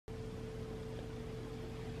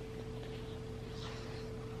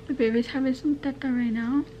My baby's having some teta right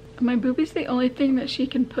now. My boobie's the only thing that she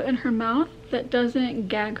can put in her mouth that doesn't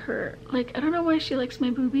gag her. Like, I don't know why she likes my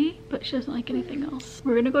boobie, but she doesn't like anything else.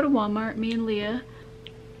 We're gonna go to Walmart, me and Leah.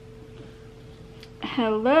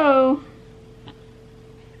 Hello.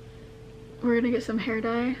 We're gonna get some hair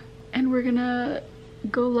dye and we're gonna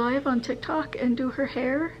go live on TikTok and do her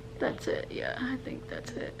hair. That's it. Yeah, I think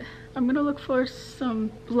that's it. I'm gonna look for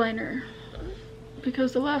some liner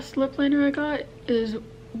because the last lip liner I got is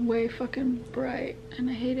way fucking bright and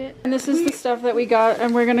I hate it. And this is the stuff that we got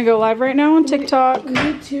and we're gonna go live right now on TikTok. We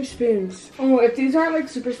need 2 spoons. Oh, if these aren't like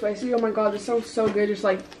super spicy, oh my god, this sounds so good. Just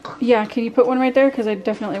like, yeah, can you put one right there? Because I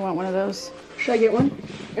definitely want one of those. should I get one?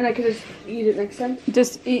 And I could just eat it next time?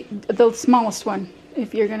 Just eat the smallest one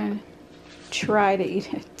if you're gonna try to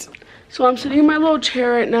eat it. So I'm sitting in my little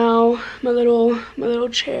chair right now. My little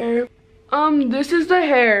chair. This is the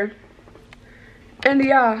hair. And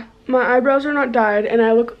yeah, my eyebrows are not dyed and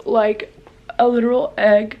I look like a literal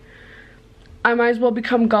egg. I might as well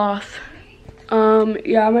become goth.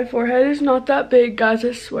 Yeah, my forehead is not that big, guys.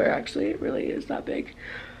 I swear, actually, it really is that big.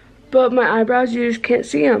 But my eyebrows, you just can't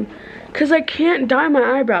see them. Because I can't dye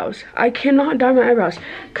my eyebrows. I cannot dye my eyebrows.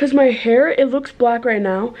 Because my hair, it looks black right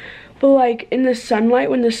now. But like in the sunlight,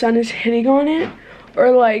 when the sun is hitting on it,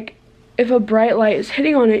 or like if a bright light is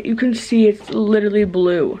hitting on it, you can see it's literally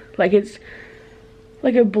blue. Like it's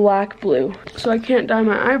like a black blue. So I can't dye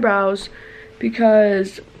my eyebrows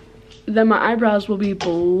because then my eyebrows will be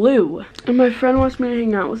blue. And my friend wants me to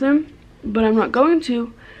hang out with him, but I'm not going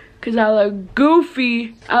to because I look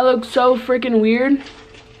goofy. I look so freaking weird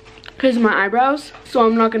because of my eyebrows. So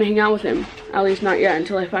I'm not gonna hang out with him, at least not yet,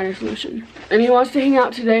 until I find a solution. And he wants to hang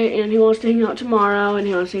out today, and he wants to hang out tomorrow, and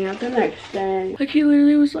he wants to hang out the next day. Like he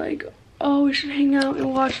literally was like, oh, we should hang out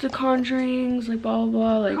and watch The Conjurings, like blah blah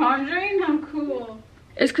blah. Like, Conjuring? How cool.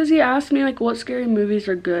 it's because he asked me like what scary movies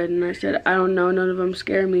are good, and I said I don't know, none of them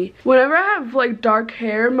scare me. Whenever I have like dark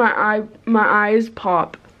hair, my eyes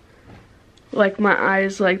pop. Like my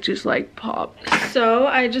eyes like just like pop. So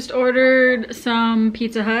I just ordered some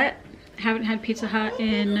Pizza Hut. Haven't had Pizza Hut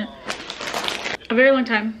in a very long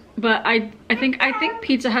time, but I think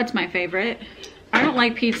Pizza Hut's my favorite. I don't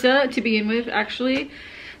like pizza to begin with, actually.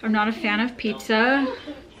 I'm not a fan of pizza.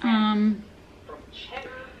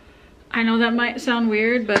 I know that might sound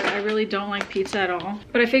weird, but I really don't like pizza at all.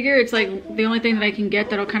 But I figure it's like the only thing that I can get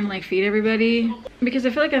that'll kind of like feed everybody. Because I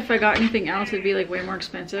feel like if I got anything else, it'd be like way more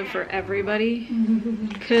expensive for everybody.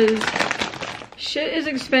 Because shit is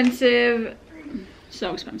expensive.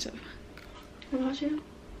 So expensive. What about you?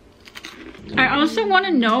 I also want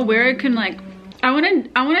to know where I can like, I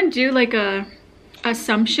want to do like a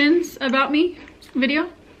assumptions about me video.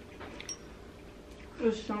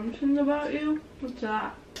 Assumptions about you? What's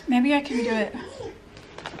that? Maybe I can do it.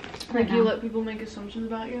 Like you let people make assumptions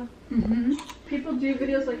about you? Mm-hmm. People do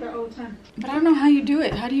videos like that all the time. But I don't know how you do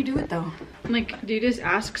it. How do you do it though? Like, do you just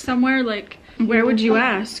ask somewhere? Like, where would you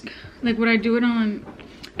ask? Like, would I do it on...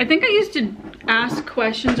 I think I used to ask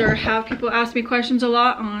questions or have people ask me questions a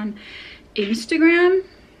lot on Instagram.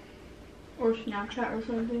 Or Snapchat or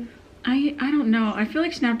something. I don't know. I feel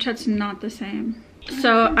like Snapchat's not the same.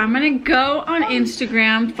 So I'm gonna go on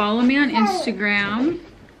Instagram. Follow me on Instagram.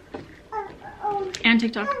 And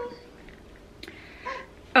TikTok.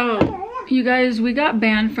 Oh, you guys, we got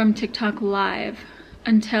banned from TikTok Live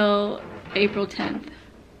until April 10th.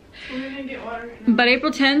 We're gonna get water. But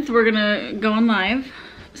April 10th, we're gonna go on live.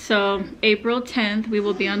 So April 10th, we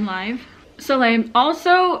will be on live. So lame.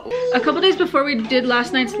 Also, a couple days before we did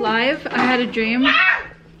last night's live, I had a dream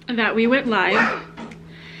that we went live.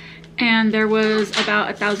 And there was about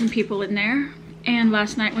 1,000 people in there. And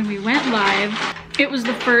last night when we went live, it was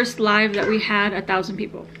the first live that we had 1,000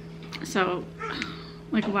 people. So,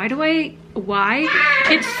 like, why?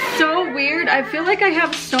 It's so weird. I feel like I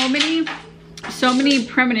have so many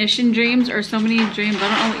premonition dreams, or so many dreams, I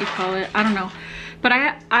don't know what you call it, I don't know. But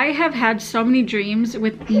I have had so many dreams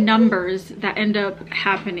with numbers that end up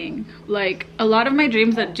happening. Like, a lot of my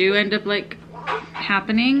dreams that do end up, like,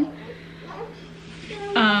 happening,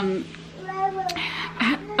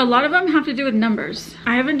 a lot of them have to do with numbers.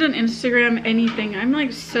 I haven't done Instagram anything. I'm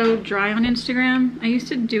like so dry on Instagram. I used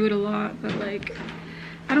to do it a lot, but like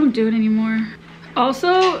I don't do it anymore.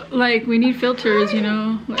 Also, like, we need filters, you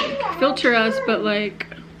know, like filter us, but like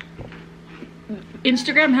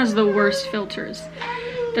Instagram has the worst filters.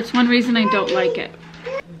 That's one reason I don't like it.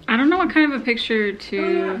 I don't know what kind of a picture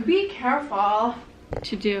to be careful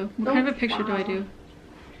to do. What kind of a picture do I do?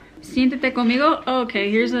 Siéntete conmigo. Oh,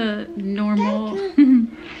 okay, here's a normal,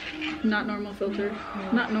 not normal filter.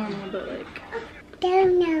 Not normal, but like.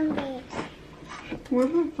 Where's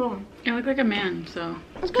my phone? I look like a man, so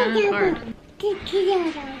it's kind of hard.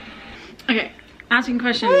 Okay, asking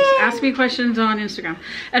questions. Ask me questions on Instagram.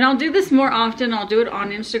 And I'll do this more often. I'll do it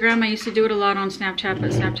on Instagram. I used to do it a lot on Snapchat,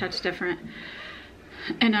 but Snapchat's different.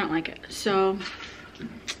 And I don't like it. So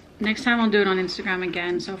next time I'll do it on Instagram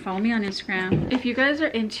again. So follow me on Instagram. If you guys are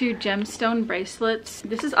into gemstone bracelets,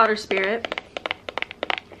 this is Otter Spirit.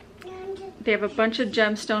 They have a bunch of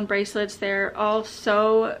gemstone bracelets. They're all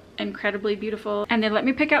so incredibly beautiful. And they let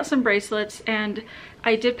me pick out some bracelets. And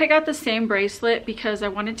I did pick out the same bracelet because I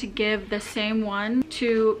wanted to give the same one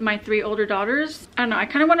to my 3 older daughters. I don't know. I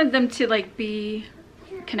kind of wanted them to like be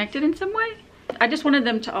connected in some way. I just wanted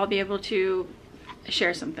them to all be able to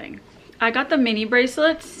share something. I got the mini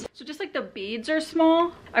bracelets. So just like the beads are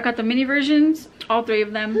small. I got the mini versions, all 3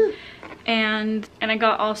 of them. And I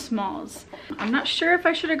got all smalls. I'm not sure if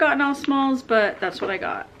I should have gotten all smalls, but that's what I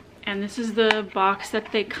got. And this is the box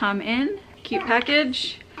that they come in. Cute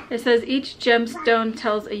package. It says each gemstone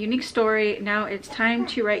tells a unique story. Now it's time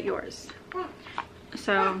to write yours.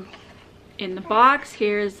 So in the box,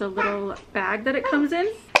 here's the little bag that it comes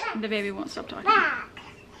in. The baby won't stop talking.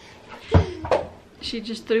 She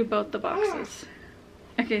just threw both the boxes.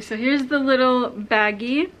 Okay, so here's the little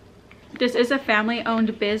baggie. This is a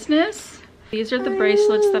family-owned business. These are the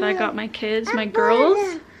bracelets that I got my kids, my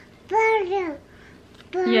girls.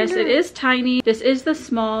 Yes, it is tiny. This is the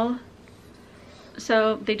small.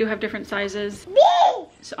 So they do have different sizes.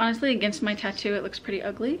 So honestly, against my tattoo, it looks pretty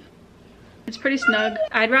ugly. It's pretty snug.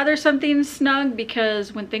 I'd rather something snug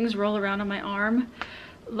because when things roll around on my arm,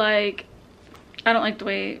 like, I don't like the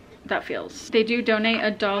way that feels. They do donate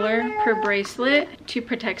 $1 per bracelet to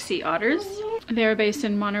protect sea otters. They're based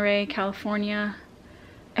in Monterey, California.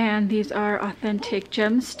 And these are authentic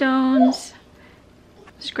gemstones,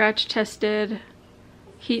 scratch tested,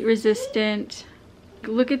 heat resistant.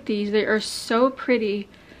 Look at these, they are so pretty.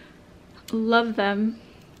 Love them.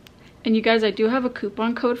 And you guys, I do have a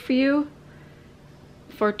coupon code for you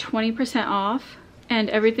for 20% off, and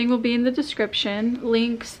everything will be in the description.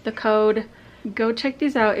 Links, the code. Go check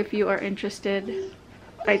these out if you are interested.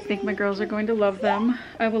 I think my girls are going to love them.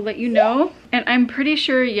 I will let you know. And I'm pretty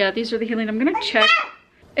sure, yeah, these are the healing. I'm gonna check.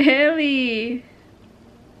 Ellie,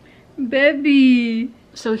 baby.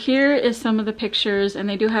 So here is some of the pictures, and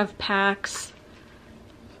they do have packs.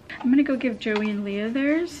 I'm gonna go give Joey and Leah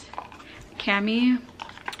theirs. Cammie,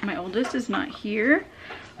 my oldest, is not here,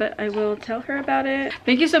 but I will tell her about it.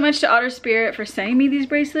 Thank you so much to Otter Spirit for sending me these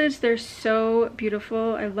bracelets. They're so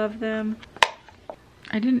beautiful. I love them.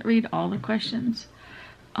 I didn't read all the questions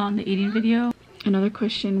on the eating video. Another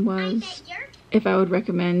question was if I would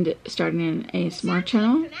recommend starting an ASMR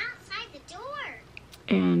channel.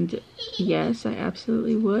 And yes, I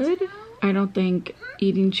absolutely would. I don't think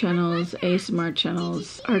eating channels, ASMR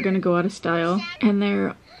channels are gonna go out of style, and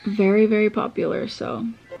they're very, very popular, so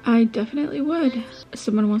I definitely would.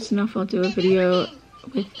 Someone wants to know if I'll do a video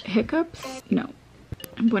with hiccups. No.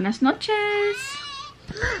 Buenas noches.